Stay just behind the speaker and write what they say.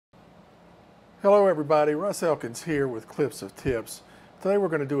Hello everybody, Russ Elkins here with Clips of Tips. Today we're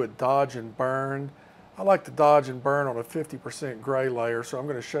going to do a dodge and burn. I like to dodge and burn on a 50% gray layer, so I'm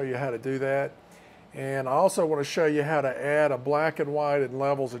going to show you how to do that. And I also want to show you how to add a black and white and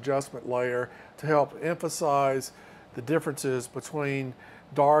levels adjustment layer to help emphasize the differences between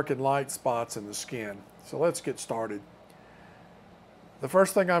dark and light spots in the skin. So let's get started. The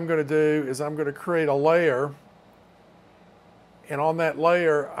first thing I'm going to do is I'm going to create a layer, and on that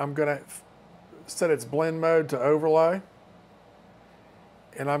layer I'm going to set its blend mode to overlay,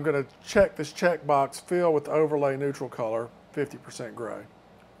 and I'm going to check this checkbox, fill with overlay neutral color 50% gray.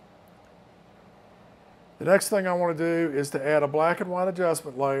 The next thing I want to do is to add a black and white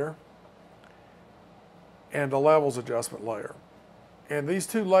adjustment layer and a levels adjustment layer, and these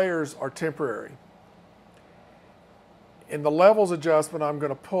two layers are temporary. In the levels adjustment, I'm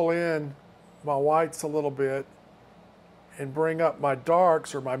going to pull in my whites a little bit and bring up my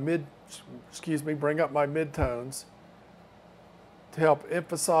darks, or bring up my midtones to help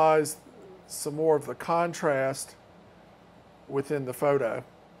emphasize some more of the contrast within the photo.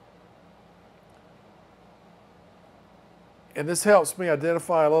 And this helps me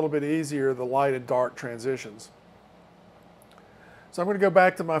identify a little bit easier the light and dark transitions. So I'm going to go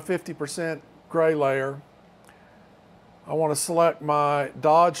back to my 50% gray layer. I want to select my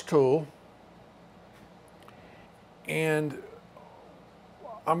dodge tool, and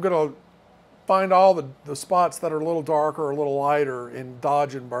I'm going to find all the spots that are a little darker or a little lighter and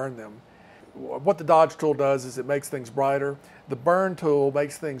dodge and burn them. What the dodge tool does is it makes things brighter. The burn tool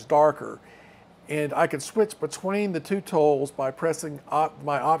makes things darker. And I can switch between the two tools by pressing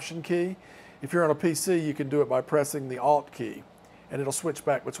my option key. If you're on a PC, you can do it by pressing the alt key, and it'll switch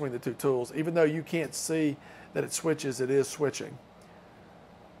back between the two tools. Even though you can't see that it switches, it is switching.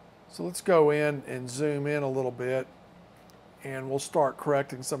 So let's go in and zoom in a little bit, and we'll start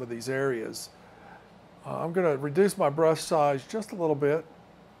correcting some of these areas. I'm going to reduce my brush size just a little bit,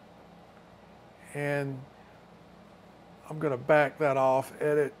 and I'm going to back that off,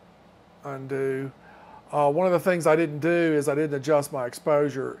 edit, undo. One of the things I didn't do is I didn't adjust my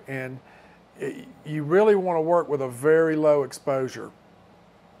exposure, and you really want to work with a very low exposure.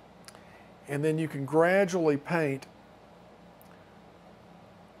 And then you can gradually paint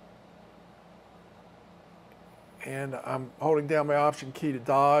and I'm holding down my option key to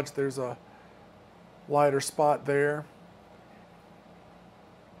dodge. There's a lighter spot there.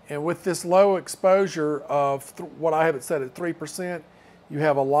 And with this low exposure of what I have it set at 3%, you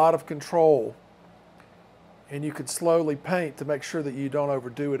have a lot of control. And you can slowly paint to make sure that you don't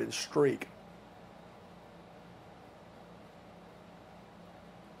overdo it and streak.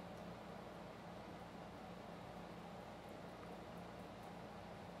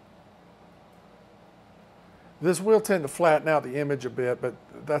 This will tend to flatten out the image a bit, but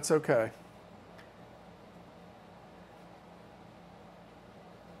that's okay.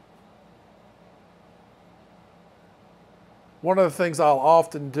 One of the things I'll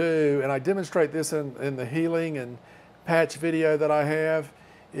often do, and I demonstrate this in the healing and patch video that I have,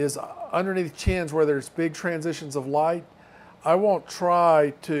 is underneath chins where there's big transitions of light, I won't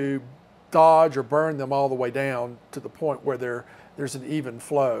try to dodge or burn them all the way down to the point where there's an even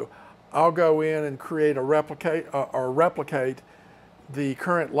flow. I'll go in and create a replicate the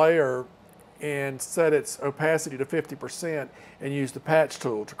current layer and set its opacity to 50% and use the patch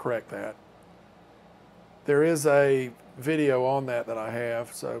tool to correct that. There is a video on that I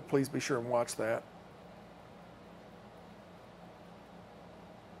have, so please be sure and watch that.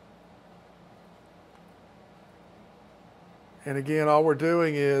 And again, all we're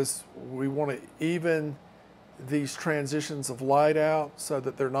doing is we want to even these transitions of light out so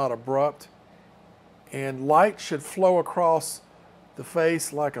that they're not abrupt, and light should flow across the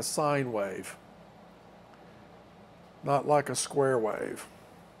face like a sine wave, not like a square wave.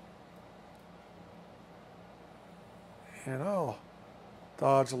 And I'll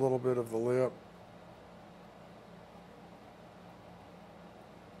dodge a little bit of the lip.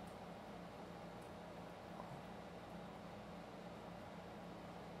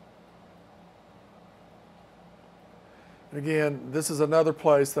 And again, this is another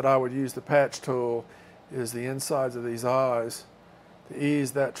place that I would use the patch tool, is the insides of these eyes, to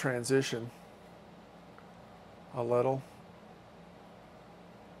ease that transition a little.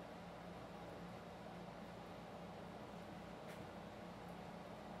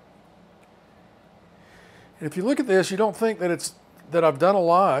 And if you look at this, you don't think that I've done a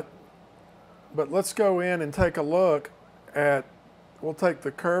lot, but let's go in and take a look at, we'll take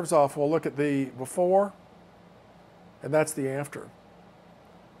the curves off, we'll look at the before, and that's the after.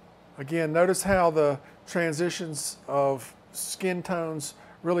 Again, notice how the transitions of skin tones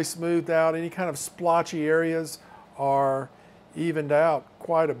really smoothed out. Any kind of splotchy areas are evened out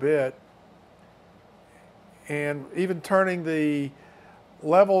quite a bit. And even turning the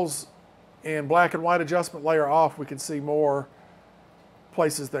levels and black and white adjustment layer off, we can see more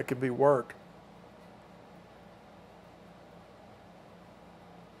places that can be worked.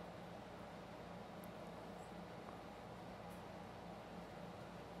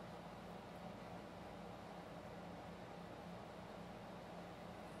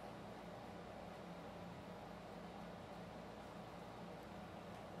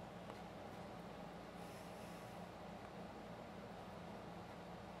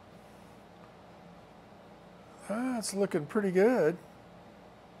 It's looking pretty good.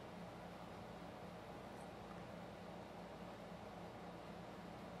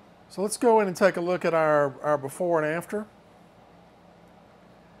 So let's go in and take a look at our before and after.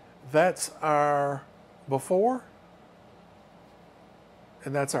 That's our before,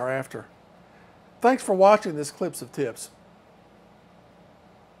 and that's our after. Thanks for watching this Clips of Tips.